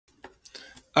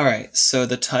All right, so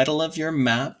the title of your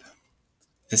map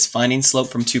is Finding Slope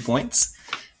from 2 Points,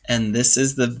 and this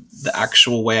is the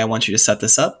actual way I want you to set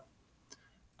this up.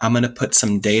 I'm going to put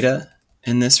some data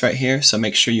in this right here, so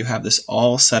make sure you have this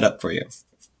all set up for you.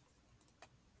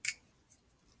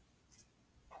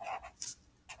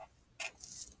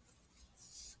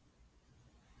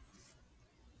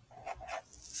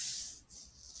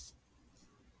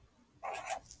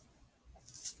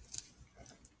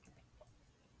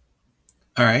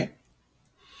 All right,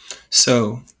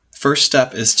 so first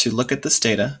step is to look at this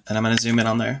data, and I'm going to zoom in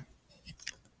on there.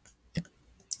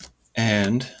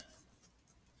 And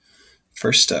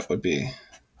first step would be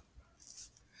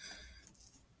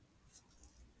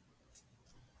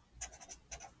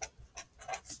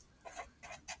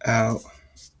out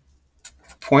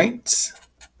points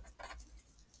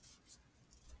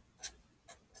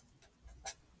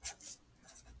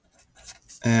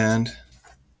and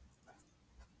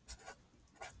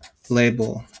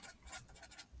label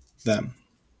them.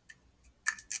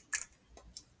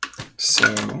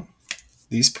 So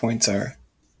these points are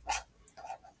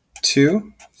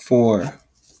 2, 4,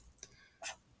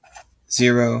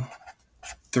 0,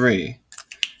 3.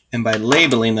 And by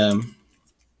labeling them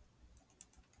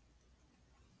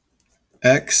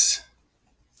X,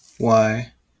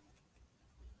 Y,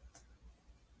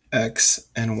 X,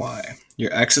 and Y.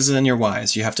 Your X's and your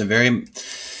Y's. You have to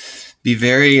be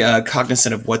very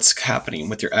cognizant of what's happening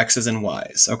with your X's and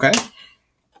Y's, okay?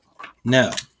 Now,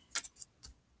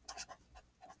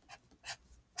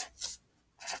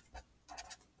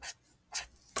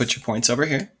 put your points over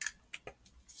here.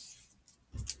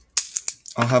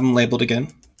 I'll have them labeled again.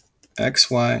 X,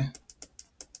 Y,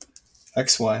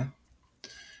 X, Y.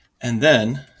 And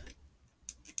then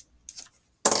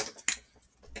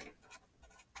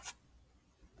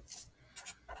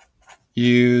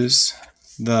use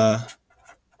the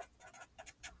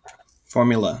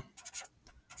formula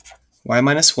y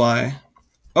minus y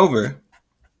over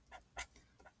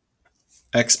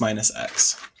x minus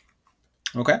x.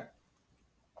 Okay?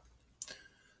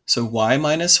 So y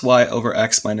minus y over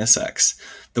x minus x.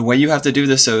 The way you have to do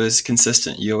this, though, is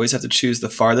consistent. You always have to choose the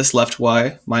farthest left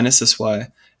y minus this y,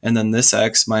 and then this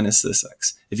x minus this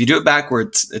x. If you do it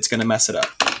backwards, it's going to mess it up.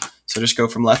 So just go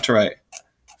from left to right.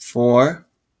 4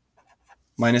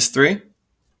 minus 3,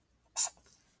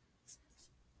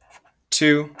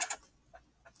 2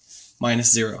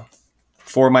 minus 0.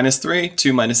 4 minus 3,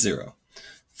 2 minus 0.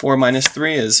 4 minus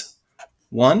 3 is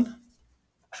 1.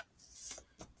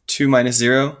 2 minus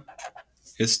 0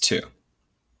 is 2.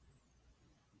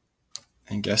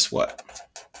 And guess what?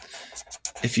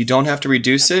 If you don't have to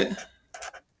reduce it,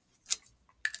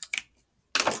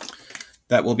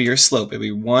 that will be your slope. It'll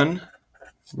be 1,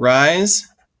 rise,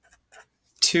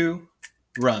 2,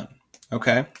 run.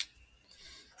 Okay?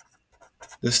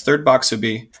 This third box would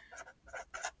be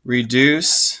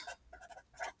reduce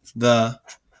the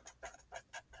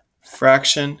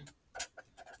fraction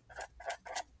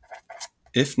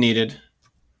if needed.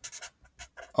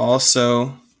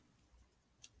 Also,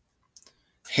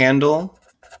 handle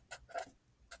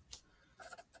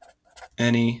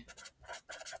any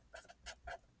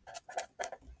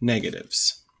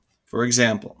negatives. For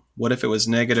example, what if it was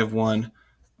negative 1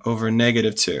 over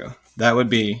negative 2? That would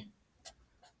be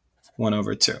 1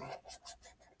 over 2.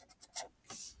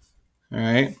 All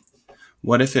right.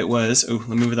 What if it was, let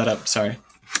me move that up, sorry.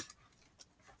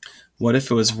 What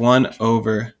if it was 1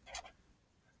 over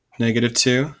negative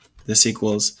 2? This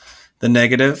equals the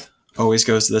negative always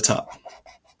goes to the top.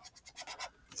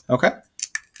 Okay?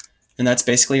 And that's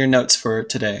basically your notes for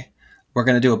today. We're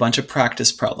going to do a bunch of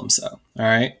practice problems, though, all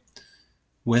right,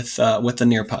 with the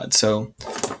Nearpod. So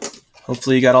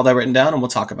hopefully you got all that written down, and we'll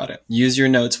talk about it. Use your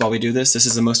notes while we do this. This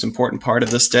is the most important part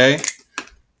of this day.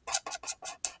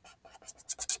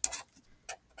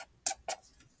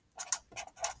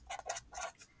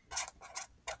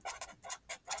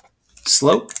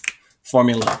 Slope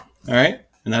formula, all right?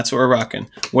 And that's what we're rocking.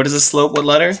 What is a slope? What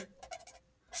letter?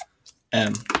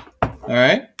 M. All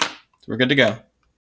right? So we're good to go.